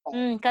thrill.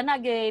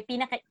 Kana gyud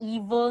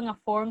pinaka-evil nga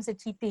form sa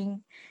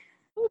cheating.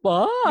 Ano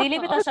ba? Dili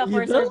bitaw siya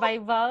for Evil?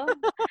 survival.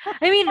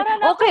 I mean, Para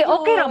na okay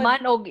good.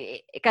 raman og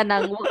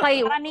kanang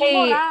okay Para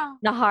nimo ra.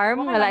 na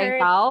harm Wala nga laing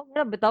ma-hurt. tao,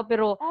 kana bitaw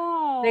pero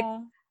Oh. like,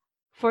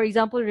 for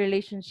example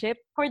relationship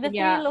For the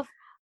yeah, thrill of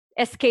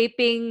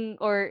escaping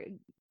or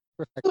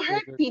To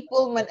hurt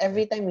people man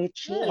every time you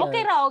cheat. Yeah.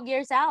 okay ra og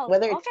yourself.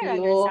 Whether it's Okay ra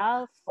you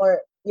yourself.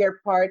 or your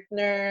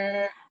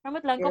partner.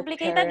 Ramot lang, your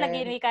complicated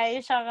lagi ni kayo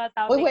siya nga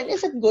tao. Well, when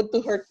is it good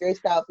to hurt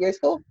yourself? You're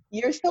so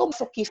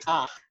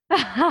masokista.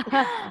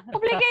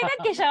 Complicated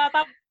kay siya nga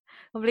tao.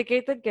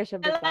 complicated kay siya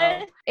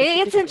bitaw.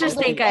 It's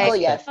interesting Also, kay.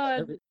 yes.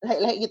 Oh.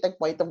 Like yung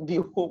point of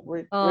view.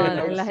 We're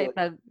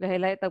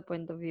Lahi tag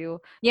point of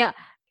view. Yeah,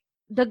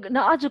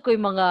 naadyo ko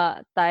yung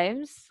mga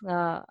times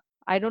nga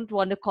I don't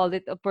want to call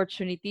it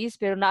opportunities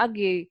pero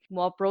naagi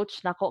mo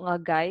approach nako nga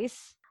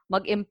guys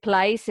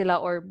mag-imply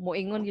sila or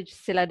moingon yun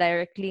sila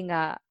directly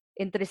nga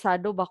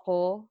interesado ba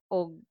ko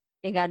o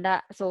ingana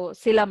so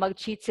sila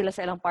mag-cheat sila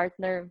sa ilang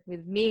partner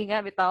with me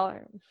nga bitaw.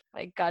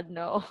 My God,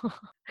 no.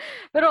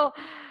 Pero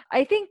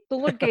I think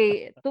tungod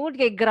kay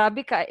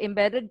grabe ka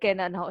embedded kay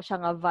na siya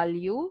nga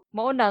value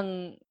mao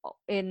nang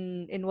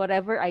in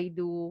whatever I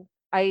do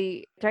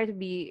I try to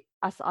be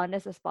as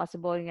honest as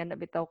possible nga na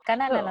bitaw.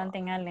 Kana na lang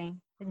tingali.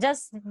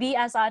 Just be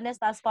as honest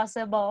as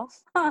possible.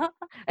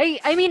 I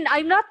mean,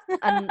 I'm not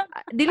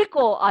dili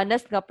ko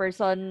honest nga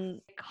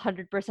person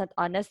 100%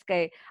 honest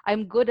kay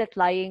I'm good at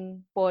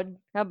lying pod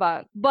nga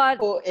ba. But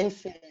Who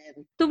isn't?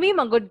 to me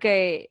man good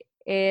kay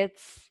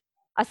it's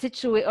a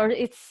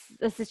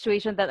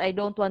situation that I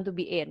don't want to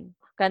be in.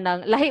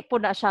 Kanang lahi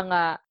po na siya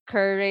nga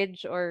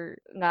courage or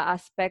nga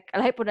aspect,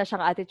 lahi po na siya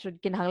nga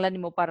attitude kinahanglan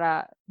nimo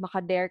para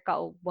makadare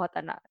ka o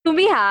buhatan na. To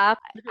me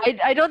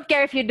I don't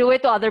care if you do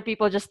it to other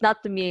people, just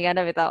not to me nga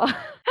na bitaw.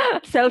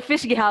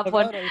 Selfish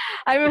gihapon.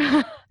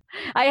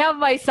 I have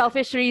my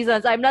selfish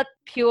reasons. I'm not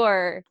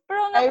pure. Pero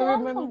I nakuha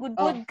remember- mo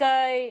good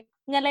kay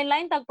nga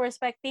lain-lain tag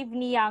perspective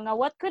niya nga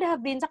what could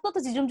have been sakto to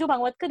si Jumjum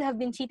what could have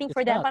been cheating It's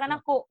for them not, para yeah.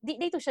 nako di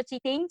to siya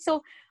cheating.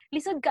 So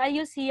lisod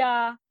kaayo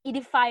siya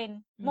i-define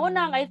mo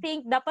nang I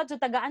think dapat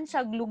yung tagaan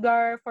siya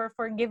lugar for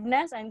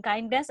forgiveness and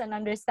kindness and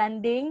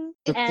understanding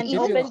and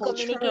Even open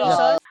cultural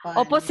communication. fun.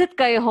 Opposite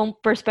kay home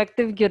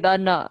perspective gyud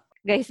ana.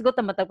 Guys, go ta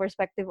matag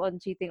perspective on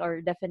cheating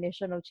or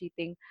definition of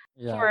cheating.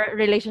 Yeah. For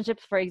relationships,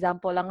 for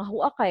example, ang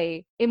huwa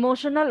kay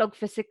emotional o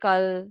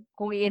physical,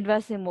 kung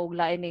i-invest mo og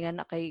lain nga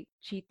na kay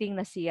cheating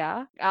na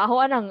siya,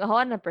 ahuan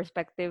ang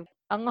perspective.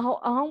 Ang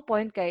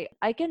point kay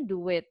I can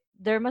do it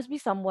there must be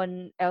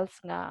someone else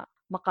nga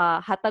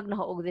makahatag na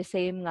og the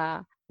same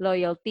nga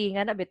loyalty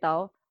nga na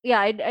bitaw.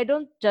 Yeah, I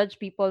don't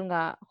judge people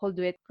nga hold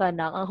it ka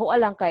nang ang huwa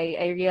lang kay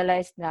I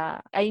realized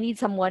nga I need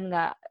someone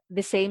nga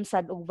the same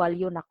sad og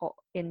value nako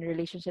in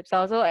relationships.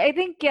 So I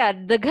think yeah,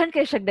 daghan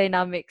kay siya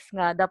dynamics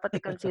nga dapat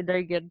i-consider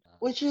gyud.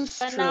 Which is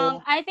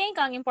Kanang, true. I think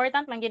ang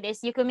important lang yun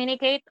is you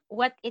communicate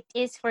what it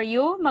is for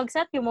you.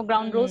 Mag-set yung mo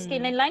ground rules kay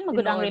line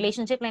magud ang Tinuod.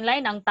 relationship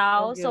line ang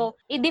tao. Oh, good. So,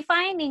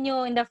 i-define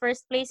ninyo in the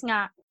first place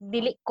nga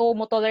dili ko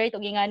mo tolerate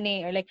og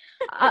ingani or like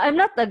I'm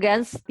not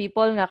against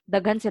people nga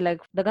daghan sila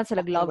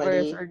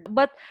lovers Everybody.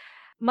 but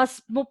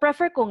mas mo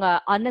prefer ko nga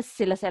honest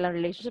sila sa ilang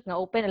relationship nga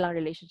open ilang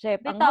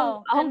relationship.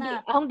 Bitaw,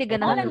 Ahong di wala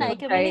ganahan na, gud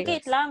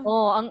i-communicate lang.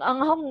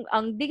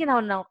 ang di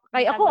ganahan na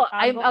kay ako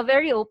I'm a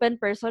very open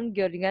person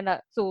gyud nga na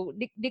so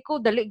di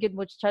ko dali gyud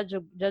mo judge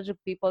of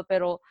people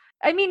pero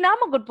I mean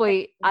naman good po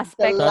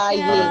aspect The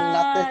lying,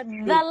 not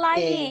the the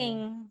lying.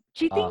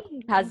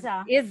 cheating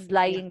is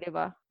lying, di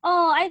ba?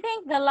 Oh, I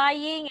think the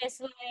lying is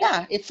like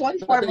Yeah, it's one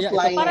form of Yeah,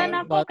 lying. para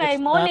na ko But kay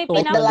it's mo not na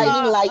totally- Like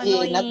the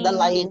lying, not the annoying.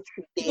 lying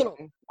cheating.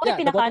 Mo Yeah, the bottom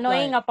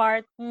pinaka-annoying line. nga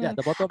part. Yeah,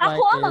 the bottom Ako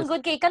line amang is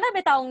good kay kana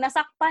bitaong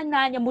nasakpan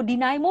na nya mo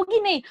deny mo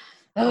gini.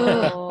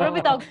 Oh. Pero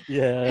bitaw,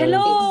 yes.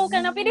 hello,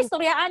 kana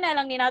pinistoryaan na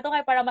lang ni nato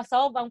kay para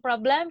ma-solve ang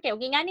problem kay ug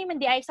ingani man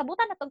di ay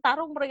sabutan natong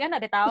tarong murag ana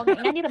bitaw.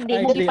 Ingani ra di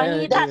mo I agree,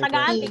 gipangita I agree.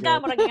 tagaan di ka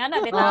murag ingana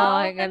bitaw. Oh,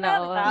 ingana, Kana,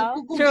 oh.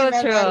 bitaw.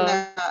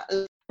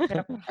 True.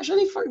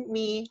 Actually, for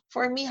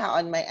me, how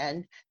on my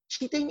end,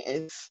 cheating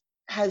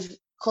has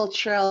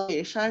cultural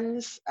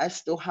variations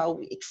as to how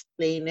we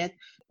explain it.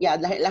 Yeah,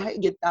 lahat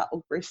yung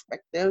taong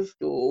perspective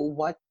to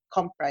what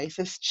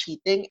comprises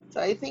cheating.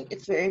 So I think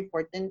it's very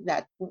important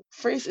that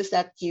first is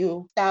that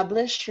you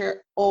establish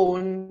your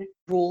own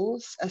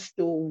rules as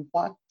to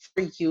what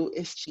for you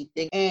is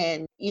cheating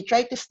and you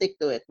try to stick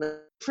to it.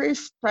 The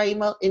first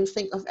primal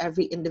instinct of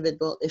every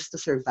individual is to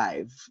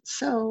survive.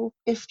 So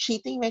if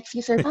cheating makes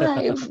you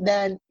survive,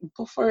 then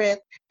go for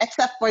it.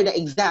 Except for the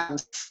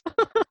exams.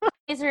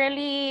 It's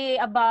really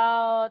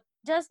about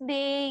just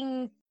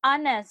being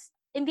honest.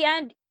 In the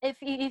end, if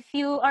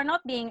you are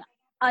not being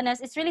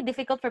honest, it's really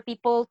difficult for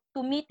people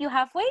to meet you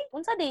halfway.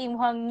 Unsa di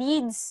imong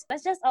needs?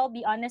 Let's just all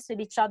be honest with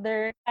each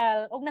other.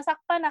 Og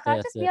nasakpan na ka,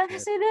 Yes, just be yes,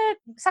 honest with it.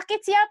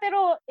 Sakit siya,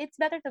 pero it's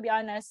better to be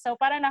honest. So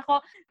para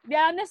nako, be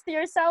honest to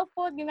yourself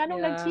po. Yung anong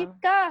Yeah. nag-cheat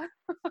ka.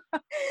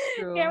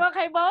 True. Kaya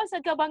makaibaw,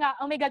 sad ka ba nga,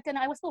 oh my God,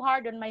 I was too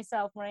hard on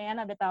myself.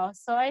 Mariana, bitaw.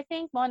 So I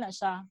think mo na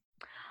siya.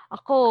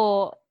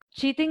 Ako,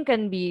 cheating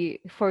can be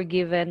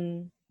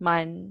forgiven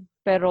man,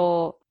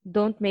 pero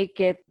don't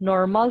make it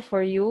normal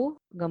for you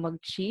nga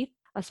mag-cheat.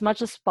 As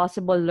much as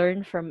possible,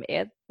 learn from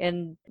it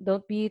and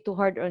don't be too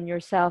hard on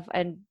yourself.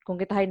 And kung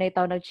kitahay na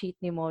itaw nag-cheat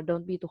nimo,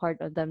 don't be too hard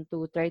on them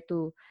to try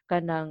to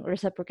kanang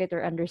reciprocate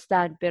or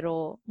understand.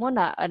 Pero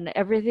muna, and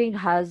everything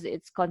has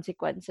its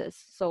consequences.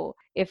 So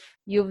if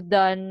you've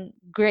done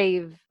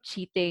grave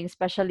cheating,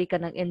 especially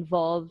kanang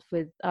involved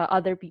with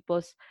other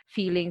people's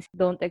feelings,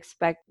 don't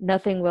expect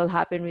nothing will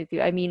happen with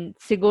you. I mean,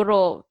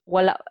 siguro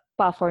wala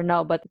pa for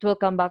now, but it will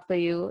come back to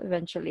you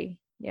eventually.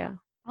 Yeah.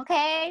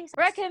 Okay,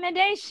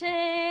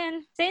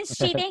 recommendation. Since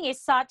cheating is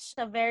such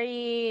a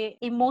very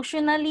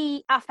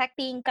emotionally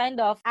affecting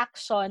kind of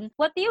action,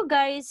 what do you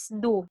guys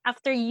do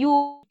after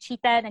you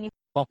cheated and you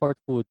Comfort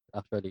food,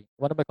 actually.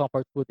 One of my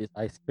comfort food is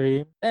ice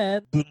cream.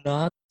 And do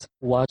not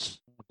watch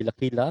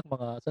kila-kila,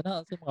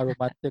 sana mga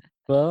romantic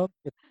film.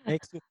 It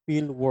makes you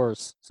feel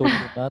worse. So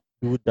do not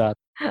do that.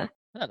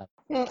 Ano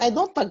lang. I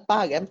don't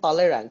pagpag. I'm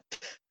tolerant.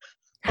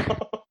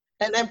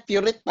 And I'm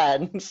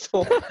Puritan.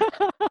 So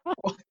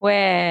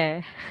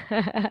Weh.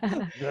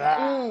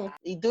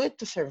 you do it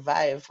to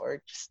survive or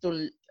just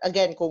to,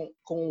 again, kung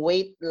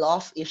weight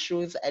loss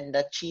issues and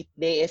the cheat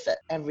day is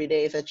every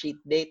day is a cheat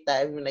day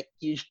time, like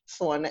you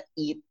just want to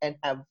eat and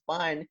have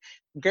fun,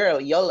 girl,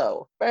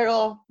 YOLO.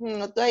 Pero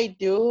what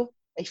do?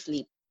 I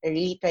sleep. I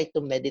really try to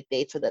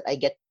meditate so that I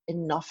get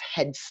enough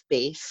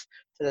headspace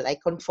so that I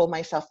control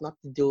myself not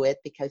to do it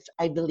because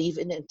I believe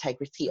in the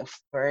integrity of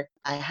work.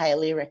 I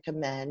highly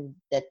recommend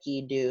that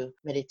you do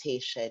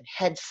meditation.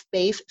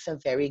 Headspace is a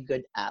very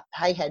good app.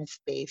 Hi,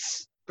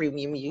 Headspace.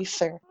 Premium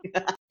user.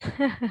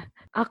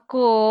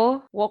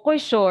 Ako, wa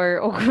ko'y sure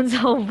o kung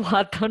sa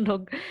buhaton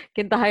og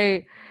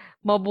kintahay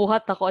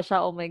mabuhat ako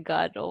siya. Oh my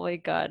God,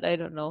 I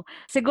don't know.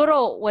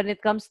 Siguro when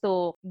it comes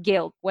to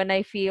guilt, when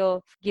I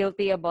feel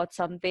guilty about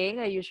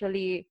something, I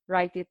usually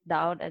write it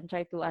down and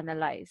try to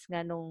analyze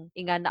nga nung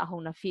ingana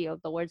akong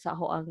na-feel towards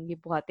ako ang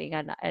gibuhati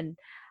ingana and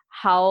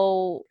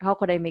how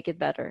could I make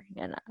it better?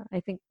 Ingana. I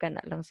think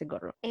kana lang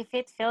siguro. if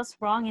it feels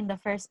wrong in the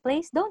first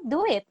place, don't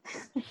do it.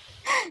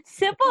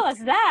 Simple as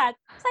that.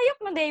 sayop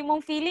man day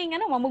mong feeling,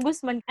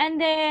 mamugus man. And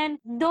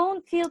then,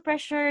 don't feel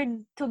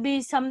pressured to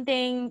be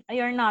something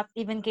you're not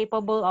even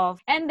capable of.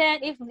 And then,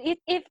 if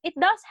it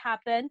does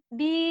happen,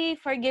 be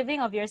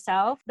forgiving of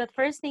yourself. But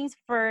first things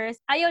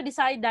first, ayo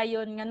decide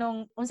dayon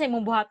nganong unsay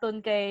mong buhaton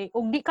kay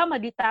ug di ka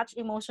ma-detach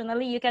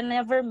emotionally, you can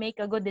never make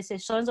a good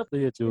decision. So, Do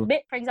you too?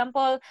 for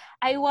example,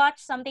 I watch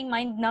something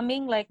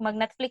mind-numbing like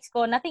mag-Netflix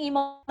ko, nothing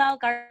emotional,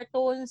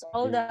 cartoons,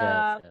 all the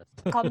Yes.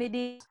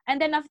 comedy. And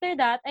then after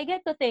that, I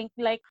get to think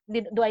like,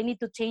 do I need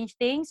to change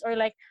things or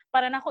like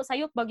para nako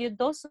sayop bagyud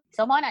to.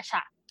 So mo na siya.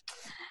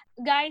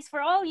 Guys, for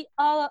all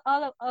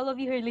of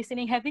you who are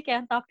listening, heavy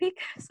kaya ang topic.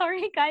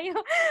 Sorry kayo.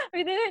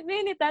 We didn't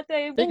mean it that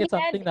way. I think it's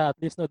something that at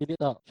least no dili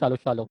na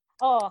shallow.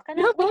 Oh,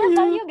 we have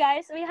value,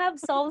 guys. We have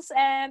souls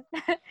and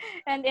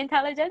and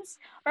intelligence.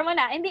 Or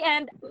muna, in the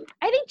end,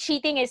 I think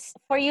cheating is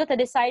for you to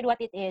decide what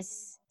it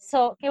is.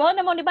 So, kaya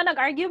mo di ba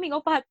nag-argue ming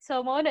upat?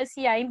 So, mo na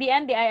siya. In the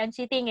end,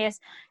 cheating is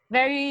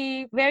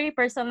very, very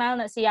personal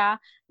na siya.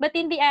 But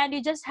in the end,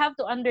 you just have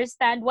to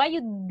understand why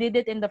you did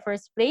it in the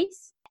first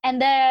place. And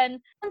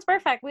then, it's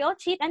perfect. We all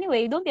cheat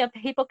anyway. Don't be a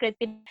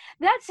hypocrite.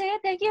 That's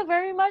it. Thank you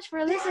very much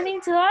for listening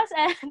to us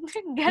and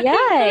getting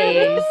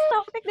through this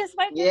topic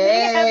despite it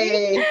being heavy.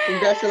 Yay!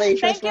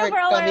 Congratulations Thank you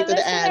for all our coming to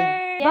the end.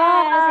 listeners.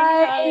 Yes, thank you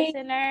for our Bye.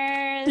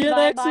 listeners. See you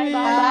next Bye. week.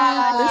 Bye.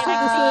 Bye. See you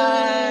next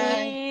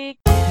Bye. week.